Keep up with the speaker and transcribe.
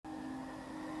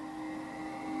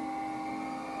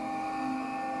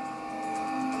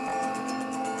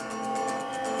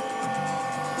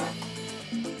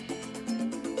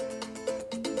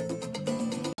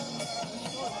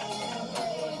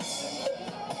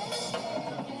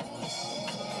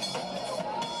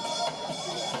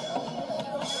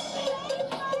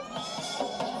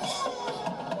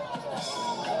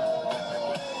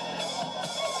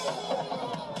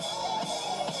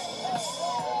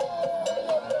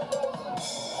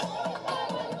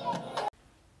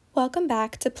Welcome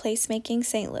back to Placemaking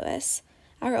St. Louis.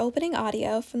 Our opening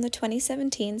audio from the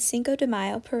 2017 Cinco de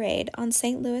Mayo parade on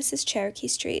St. Louis's Cherokee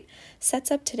Street sets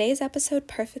up today's episode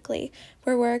perfectly,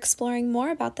 where we're exploring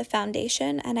more about the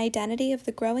foundation and identity of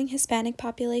the growing Hispanic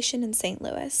population in St.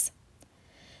 Louis.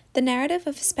 The narrative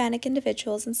of Hispanic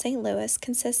individuals in St. Louis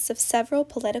consists of several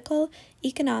political,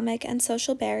 economic, and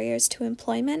social barriers to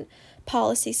employment,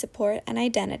 policy support, and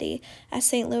identity, as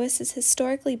St. Louis's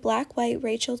historically black-white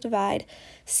racial divide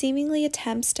seemingly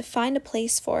attempts to find a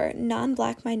place for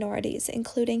non-black minorities,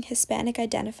 including Hispanic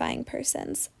identifying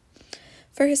persons.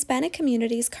 For Hispanic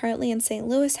communities currently in St.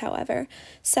 Louis, however,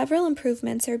 several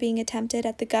improvements are being attempted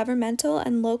at the governmental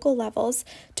and local levels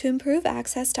to improve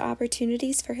access to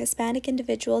opportunities for Hispanic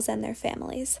individuals and their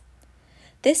families.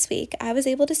 This week, I was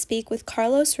able to speak with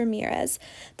Carlos Ramirez,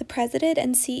 the president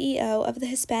and CEO of the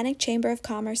Hispanic Chamber of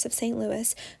Commerce of St.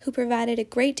 Louis, who provided a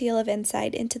great deal of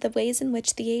insight into the ways in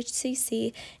which the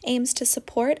HCC aims to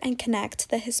support and connect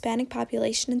the Hispanic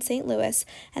population in St. Louis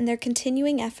and their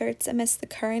continuing efforts amidst the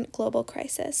current global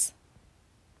crisis.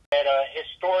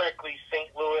 Historically, St.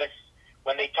 Louis,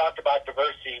 when they talked about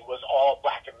diversity, was all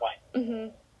black and white. Mm-hmm.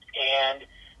 And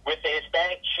with the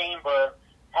Hispanic Chamber,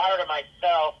 prior to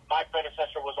myself, my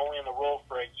predecessor was only in the role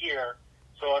for a year.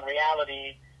 So in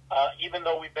reality, even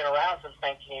though we've been around since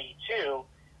 1982,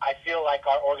 I feel like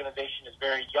our organization is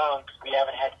very young because we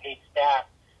haven't had paid staff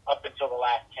up until the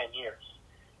last 10 years.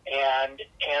 And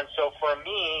so for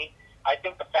me, I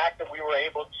think the fact that we were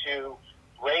able to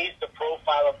raise the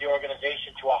profile of the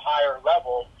organization to a higher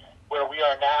level, where we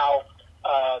are now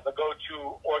the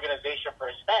go-to organization for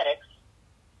Hispanics,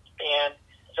 and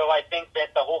so I think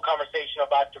that the whole conversation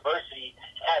about diversity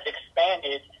has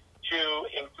expanded to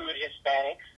include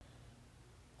Hispanics.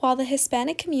 While the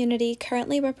Hispanic community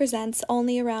currently represents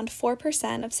only around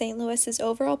 4% of St. Louis's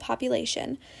overall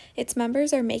population, its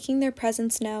members are making their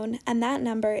presence known, and that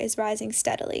number is rising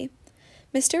steadily.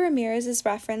 Mr. Ramirez's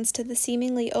reference to the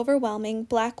seemingly overwhelming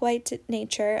black-white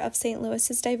nature of St.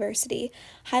 Louis's diversity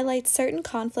highlights certain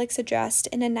conflicts addressed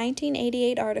in a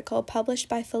 1988 article published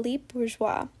by Philippe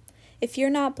Bourgeois, "If You're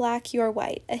Not Black, You're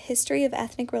White, A History of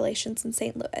Ethnic Relations in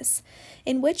St. Louis,"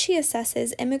 in which he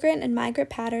assesses immigrant and migrant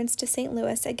patterns to St.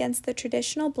 Louis against the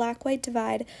traditional black-white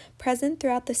divide present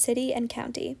throughout the city and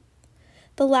county.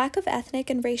 The lack of ethnic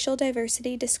and racial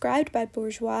diversity described by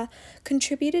Bourgeois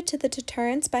contributed to the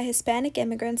deterrence by Hispanic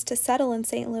immigrants to settle in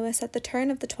St. Louis at the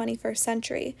turn of the 21st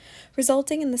century,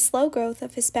 resulting in the slow growth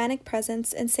of Hispanic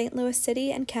presence in St. Louis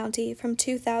City and County from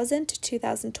 2000 to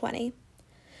 2020.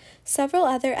 Several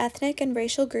other ethnic and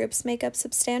racial groups make up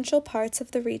substantial parts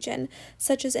of the region,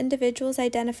 such as individuals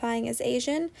identifying as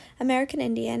Asian, American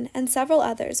Indian, and several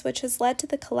others, which has led to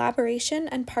the collaboration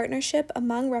and partnership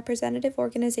among representative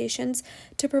organizations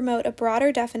to promote a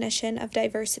broader definition of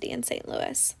diversity in St.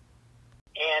 Louis.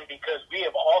 And because we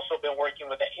have also been working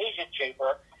with the Asian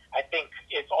Chamber, I think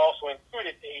it's also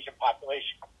included the Asian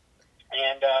population.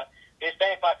 And the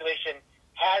Hispanic population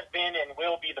has been and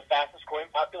will be the fastest growing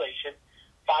population,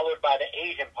 followed by the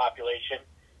Asian population.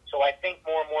 So I think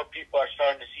more and more people are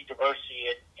starting to see diversity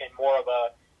in more of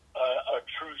a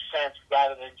true sense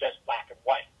rather than just black and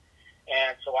white.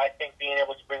 And so I think being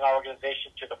able to bring our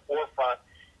organization to the forefront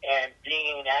and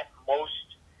being at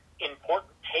most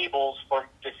important tables for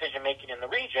decision-making in the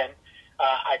region,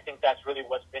 I think that's really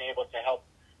what's been able to help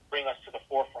bring us to the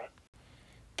forefront.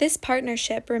 This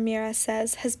partnership, Ramirez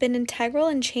says, has been integral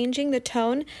in changing the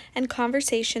tone and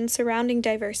conversation surrounding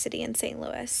diversity in St.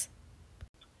 Louis.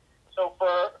 So for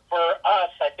us,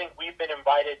 I think we've been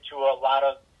invited to a lot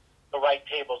of the right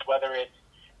tables, whether it's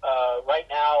right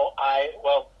now,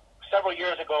 several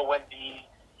years ago when the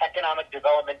economic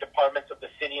development departments of the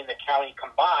city and the county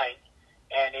combined,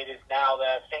 and it is now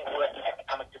the St. Louis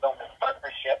Economic Development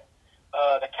Partnership,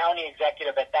 the county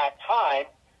executive at that time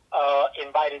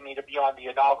invited me to be on the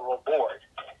inaugural board.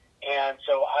 And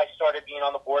so I started being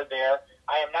on the board there.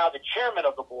 I am now the chairman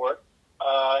of the board,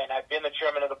 and I've been the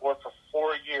chairman of the board for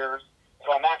 4 years,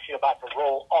 so I'm actually about to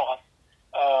roll off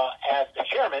as the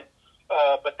chairman.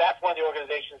 But that's one of the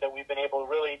organizations that we've been able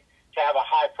really to have a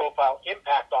high-profile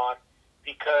impact on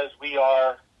because we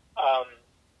are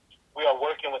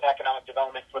working with economic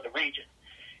development for the region.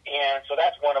 And so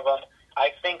that's one of them.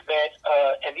 I think that,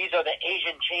 and these are the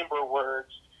Asian Chamber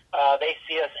words, they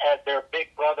see us as their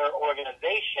big brother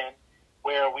organization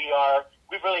where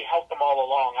we've really helped them all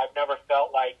along. I've never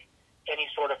felt like any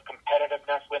sort of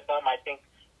competitiveness with them. I think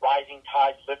rising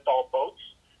tides lift all boats.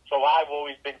 So I've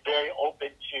always been very open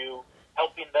to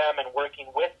helping them and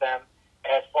working with them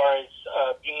as far as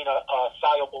being a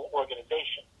soluble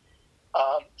organization.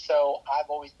 So I've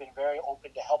always been very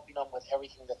open to helping them with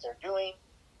everything that they're doing.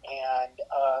 And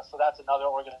so that's another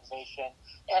organization.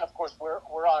 And of course, we're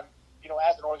on,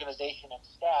 as an organization and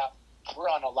staff, we're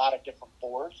on a lot of different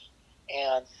boards.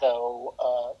 And so,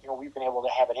 we've been able to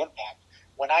have an impact.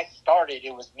 When I started,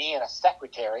 it was me and a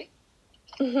secretary.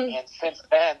 Mm-hmm. And since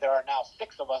then, there are now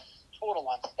 6 of us total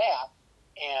on staff.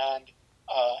 And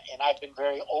I've been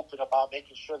very open about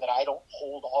making sure that I don't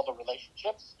hold all the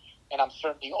relationships. And I'm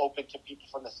certainly open to people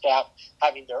from the staff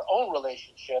having their own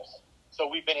relationships. So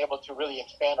we've been able to really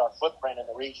expand our footprint in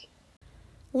the region.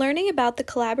 Learning about the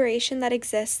collaboration that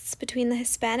exists between the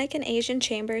Hispanic and Asian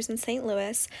chambers in St.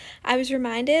 Louis, I was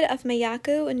reminded of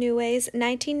Miyako Inoue's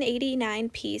 1989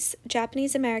 piece,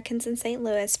 Japanese Americans in St.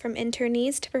 Louis, From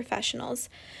Internees to Professionals,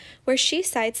 where she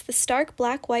cites the stark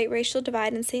black-white racial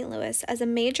divide in St. Louis as a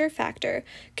major factor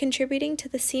contributing to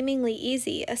the seemingly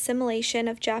easy assimilation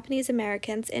of Japanese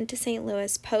Americans into St.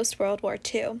 Louis post-World War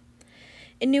II.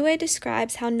 Inoue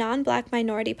describes how non-black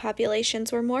minority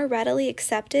populations were more readily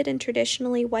accepted in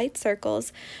traditionally white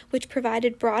circles, which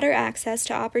provided broader access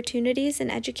to opportunities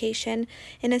and education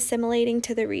in assimilating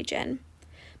to the region.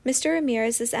 Mr.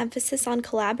 Ramirez's emphasis on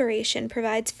collaboration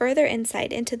provides further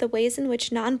insight into the ways in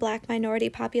which non-black minority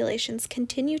populations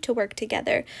continue to work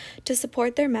together to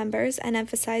support their members and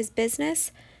emphasize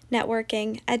business,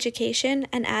 networking, education,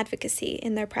 and advocacy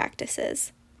in their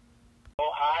practices.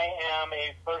 I am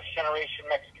a first-generation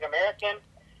Mexican-American,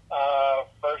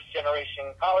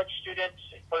 first-generation college student,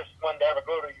 first one to ever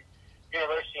go to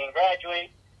university and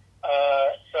graduate.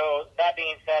 So that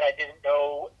being said, I didn't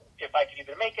know if I could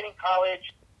even make it in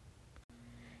college.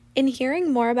 In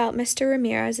hearing more about Mr.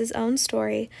 Ramirez's own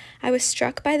story, I was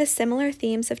struck by the similar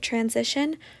themes of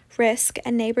transition, risk,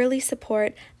 and neighborly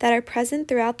support that are present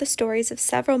throughout the stories of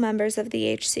several members of the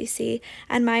HCC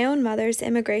and my own mother's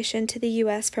immigration to the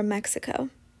U.S. from Mexico.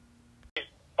 I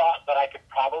thought that I could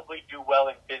probably do well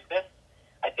in business.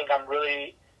 I think I'm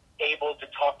really able to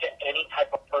talk to any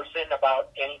type of person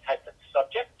about any type of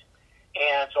subject.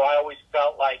 And so I always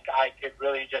felt like I could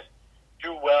really just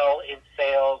do well in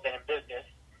sales and in business.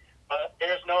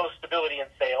 There's no stability in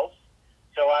sales,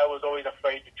 so I was always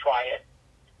afraid to try it.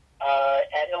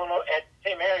 At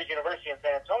St. Mary's University in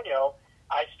San Antonio,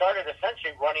 I started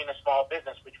essentially running a small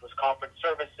business, which was conference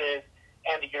services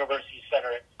and the university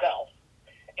center itself.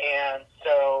 And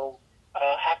so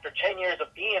after 10 years of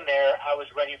being there, I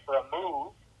was ready for a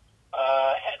move.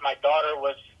 And my daughter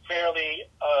was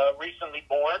fairly recently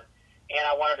born, and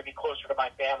I wanted to be closer to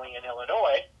my family in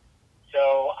Illinois.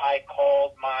 So I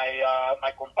called my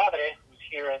compadre, who's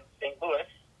here in St. Louis,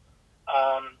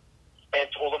 and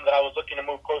told him that I was looking to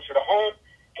move closer to home,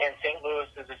 and St.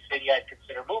 Louis is a city I'd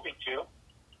consider moving to.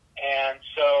 And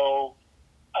so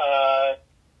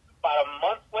about a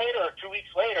month later or 2 weeks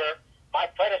later,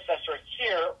 my predecessor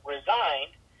here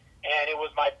resigned, and it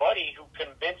was my buddy who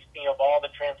convinced me of all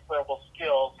the transferable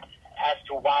skills as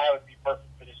to why I would be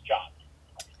perfect for this job.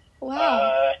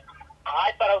 Wow.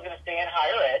 I thought I was going to stay in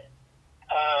higher ed.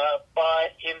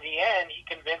 But in the end, he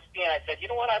convinced me, and I said, you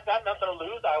know what, I've got nothing to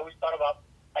lose. I always thought about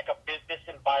like a business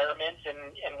environment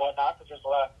and whatnot, because there's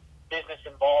a lot of business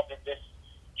involved in this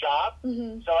job.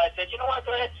 Mm-hmm. So I said, you know what,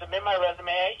 go ahead, submit my resume.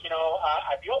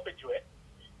 I'd be open to it.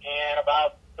 And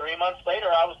about 3 months later,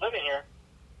 I was living here.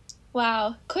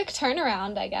 Wow. Quick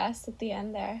turnaround, I guess, at the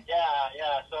end there.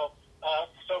 Yeah. So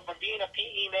from being a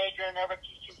PE major and never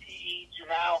teaching PE to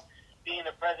now being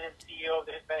the president and CEO of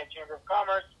the Hispanic Chamber of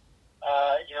Commerce,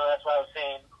 that's why I was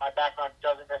saying my background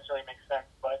doesn't necessarily make sense,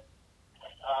 but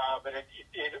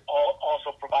it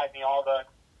also provides me all the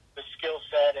skill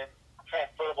set and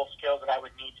transferable skills that I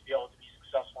would need to be able to be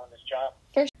successful in this job.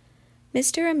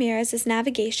 Mr. Ramirez's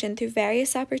navigation through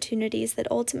various opportunities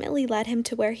that ultimately led him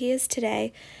to where he is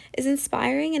today is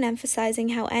inspiring and emphasizing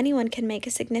how anyone can make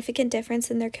a significant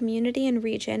difference in their community and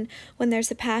region when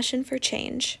there's a passion for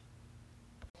change.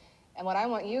 And what I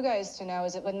want you guys to know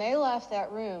is that when they left that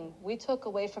room, we took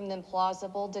away from them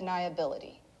plausible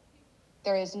deniability.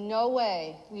 There is no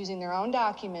way, using their own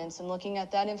documents and looking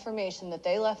at that information, that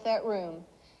they left that room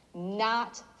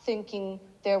not thinking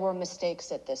there were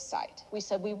mistakes at this site. We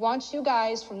said, we want you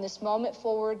guys from this moment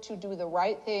forward to do the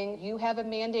right thing. You have a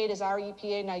mandate as our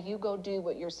EPA, now you go do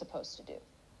what you're supposed to do.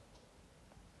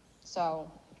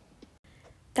 So...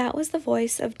 That was the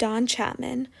voice of Dawn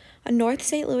Chapman, a North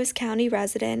St. Louis County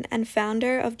resident and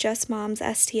founder of Just Moms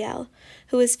STL,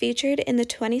 who was featured in the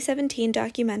 2017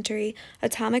 documentary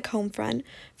Atomic Homefront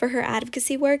for her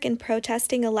advocacy work in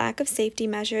protesting a lack of safety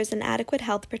measures and adequate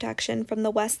health protection from the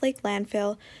Westlake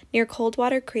landfill near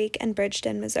Coldwater Creek and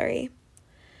Bridgeton, Missouri.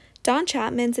 Dawn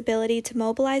Chapman's ability to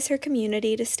mobilize her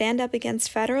community to stand up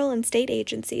against federal and state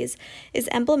agencies is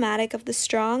emblematic of the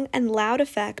strong and loud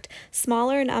effect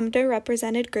smaller and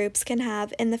underrepresented groups can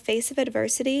have in the face of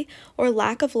adversity or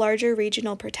lack of larger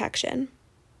regional protection.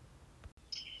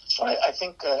 So I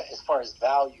think as far as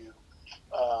value,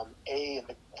 in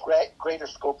the greater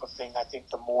scope of thing, I think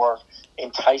the more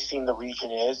enticing the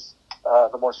region is,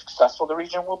 the more successful the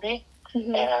region will be.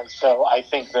 Mm-hmm. And so I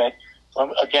think that,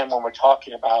 again, when we're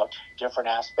talking about different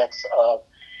aspects of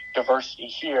diversity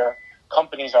here,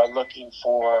 companies are looking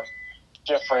for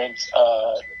different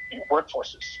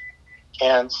workforces.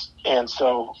 And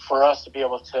so for us to be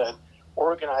able to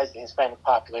organize the Hispanic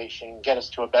population, get us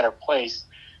to a better place,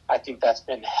 I think that's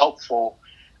been helpful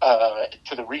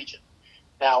to the region.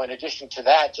 Now, in addition to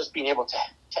that, just being able to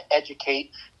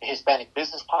educate the Hispanic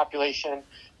business population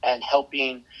and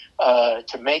helping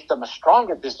to make them a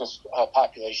stronger business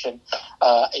population,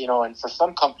 and for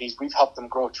some companies, we've helped them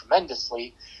grow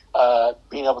tremendously,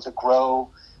 being able to grow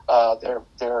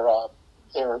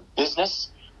their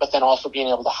business, but then also being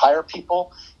able to hire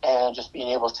people and just being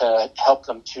able to help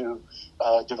them to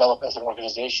develop as an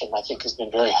organization, I think has been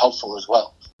very helpful as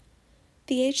well.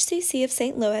 The HCC of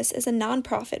St. Louis is a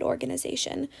nonprofit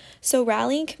organization, so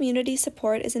rallying community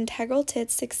support is integral to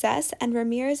its success and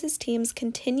Ramirez's team's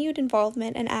continued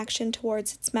involvement and action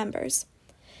towards its members.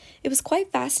 It was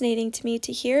quite fascinating to me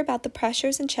to hear about the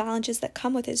pressures and challenges that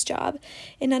come with his job,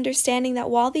 in understanding that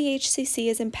while the HCC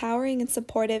is empowering and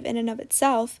supportive in and of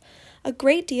itself, a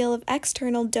great deal of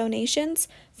external donations,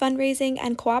 fundraising,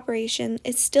 and cooperation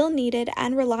is still needed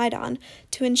and relied on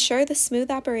to ensure the smooth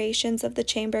operations of the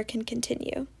Chamber can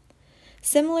continue.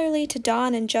 Similarly to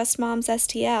Dawn and Just Moms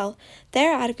STL,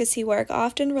 their advocacy work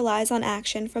often relies on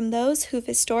action from those who've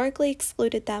historically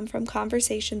excluded them from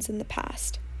conversations in the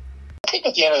past. I think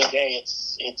at the end of the day,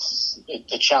 it's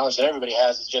the challenge that everybody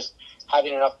has is just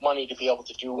having enough money to be able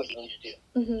to do what you need to do.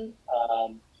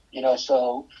 Mm-hmm.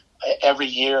 So every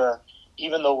year,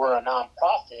 even though we're a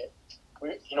nonprofit,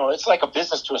 it's like a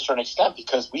business to a certain extent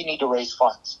because we need to raise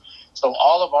funds. So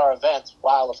all of our events,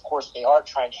 while of course they are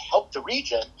trying to help the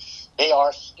region,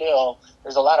 there's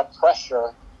a lot of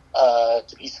pressure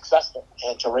to be successful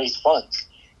and to raise funds.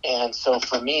 And so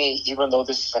for me, even though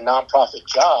this is a nonprofit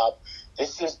job,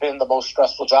 this has been the most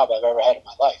stressful job I've ever had in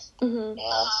my life. Mm-hmm.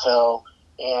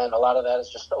 And a lot of that is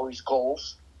just always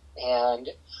goals. And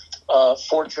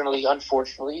fortunately,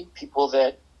 unfortunately, people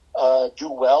that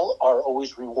do well are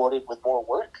always rewarded with more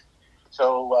work.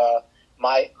 So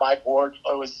my board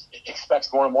always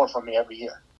expects more and more from me every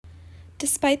year.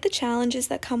 Despite the challenges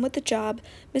that come with the job,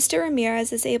 Mr.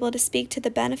 Ramirez is able to speak to the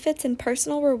benefits and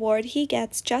personal reward he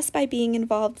gets just by being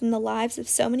involved in the lives of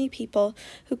so many people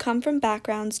who come from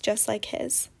backgrounds just like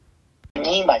his. For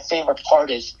me, my favorite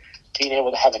part is being able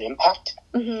to have an impact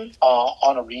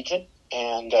on a region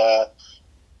and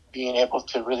being able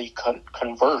to really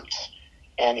convert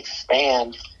and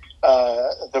expand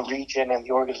the region and the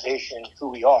organization and who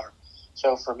we are.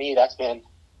 So for me, that's been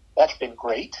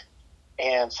great.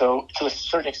 And so to a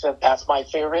certain extent, that's my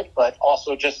favorite, but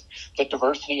also just the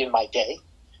diversity in my day.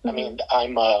 Mm-hmm. I mean,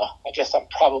 I'm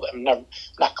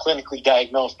not clinically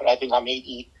diagnosed, but I think I'm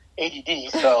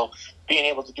ADD. So being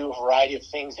able to do a variety of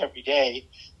things every day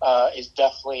is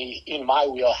definitely in my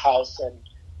wheelhouse and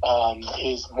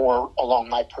is more along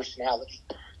my personality.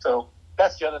 So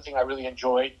that's the other thing I really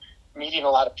enjoy, meeting a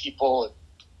lot of people, and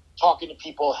talking to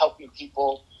people, helping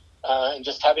people, and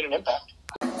just having an impact.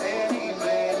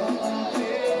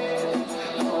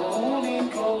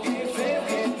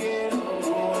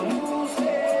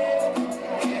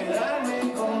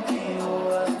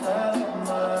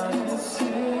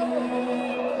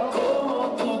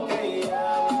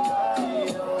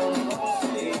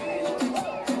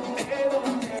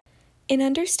 In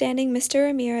understanding Mr.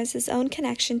 Ramirez's own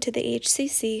connection to the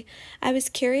HCC, I was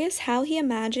curious how he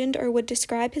imagined or would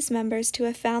describe his members to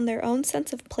have found their own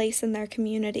sense of place in their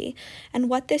community, and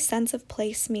what this sense of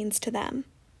place means to them.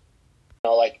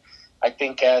 I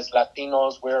think as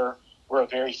Latinos, we're a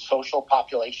very social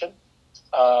population.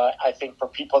 I think for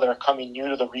people that are coming new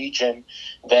to the region,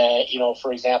 that,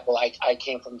 for example,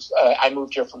 I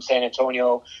moved here from San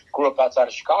Antonio, grew up outside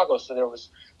of Chicago, so there was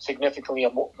significantly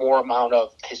a more amount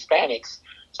of Hispanics.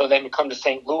 So then you come to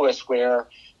St. Louis, where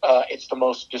it's the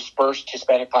most dispersed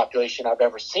Hispanic population I've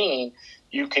ever seen,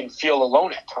 you can feel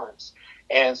alone at times.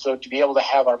 And so to be able to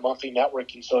have our monthly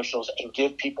networking socials and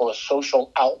give people a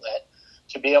social outlet,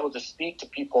 to be able to speak to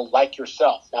people like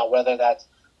yourself. Now, whether that's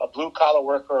a blue-collar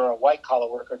worker or a white-collar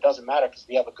worker, it doesn't matter because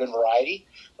we have a good variety.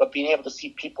 But being able to see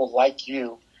people like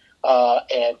you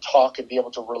and talk and be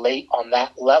able to relate on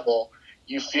that level,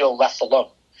 you feel less alone.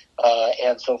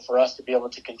 And so for us to be able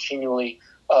to continually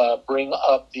bring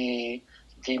up the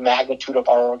magnitude of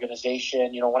our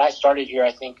organization, when I started here,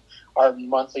 I think our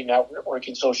monthly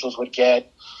networking socials would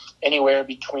get anywhere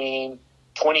between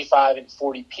 25 and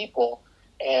 40 people.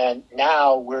 And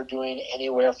now we're doing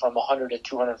anywhere from 100 to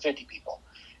 250 people.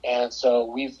 And so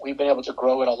we've been able to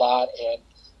grow it a lot. And,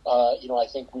 I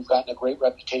think we've gotten a great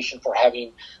reputation for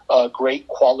having great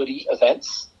quality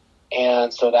events.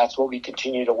 And so that's what we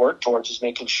continue to work towards, is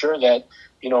making sure that,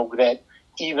 that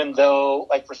even though,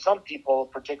 like for some people,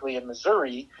 particularly in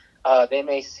Missouri, they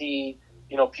may see,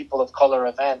 people of color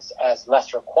events as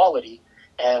lesser quality.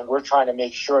 And we're trying to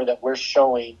make sure that we're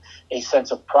showing a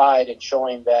sense of pride and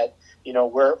showing that,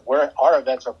 our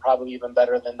events are probably even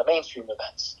better than the mainstream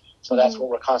events. So that's what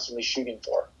we're constantly shooting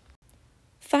for.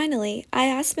 Finally, I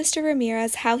asked Mr.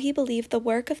 Ramirez how he believed the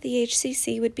work of the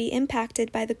HCC would be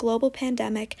impacted by the global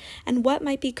pandemic and what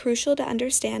might be crucial to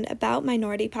understand about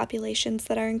minority populations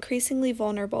that are increasingly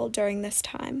vulnerable during this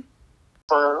time.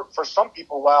 For some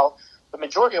people, while the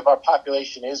majority of our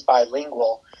population is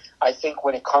bilingual, I think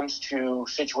when it comes to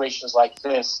situations like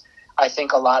this, I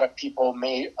think a lot of people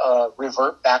may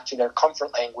revert back to their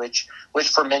comfort language, which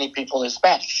for many people is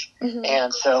Spanish. Mm-hmm.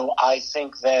 And so I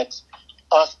think that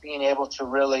us being able to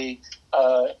really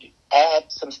add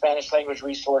some Spanish language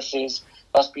resources,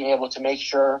 us being able to make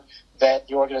sure that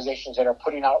the organizations that are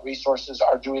putting out resources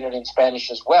are doing it in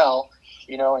Spanish as well,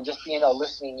 and just being a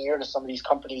listening ear to some of these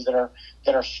companies that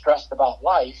are stressed about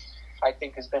life, I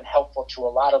think has been helpful to a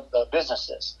lot of the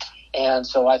businesses. And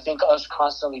so I think us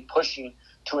constantly pushing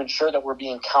to ensure that we're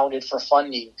being counted for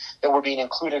funding, that we're being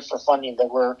included for funding, that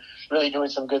we're really doing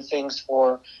some good things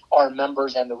for our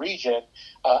members and the region,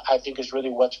 I think is really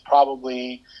what's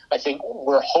probably, I think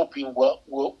we're hoping what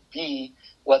will be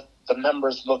what the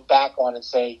members look back on and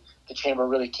say, the Chamber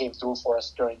really came through for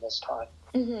us during this time.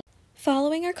 Mm-hmm.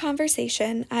 Following our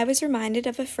conversation, I was reminded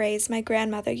of a phrase my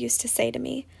grandmother used to say to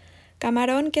me,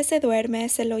 "Camarón que se duerme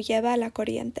se lo lleva la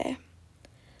corriente."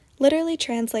 Literally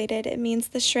translated, it means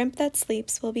the shrimp that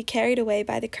sleeps will be carried away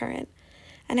by the current.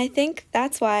 And I think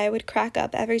that's why I would crack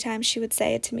up every time she would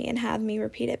say it to me and have me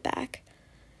repeat it back.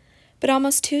 But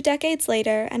almost 2 decades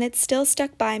later, and it's still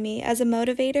stuck by me as a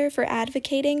motivator for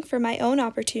advocating for my own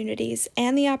opportunities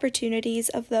and the opportunities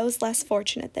of those less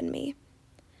fortunate than me.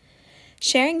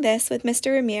 Sharing this with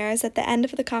Mr. Ramirez at the end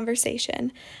of the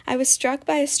conversation, I was struck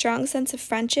by a strong sense of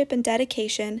friendship and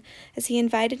dedication as he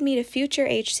invited me to future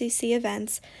HCC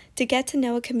events to get to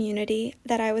know a community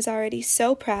that I was already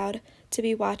so proud to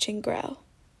be watching grow.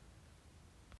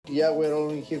 Yeah, we're all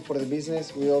in here for the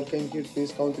business. We all came here to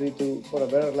this country for a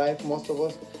better life, most of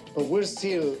us, but we're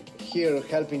still here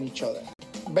helping each other.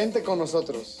 Vente con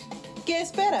nosotros. ¿Qué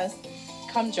esperas?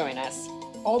 Come join us.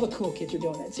 All the cool kids are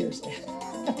doing it, seriously.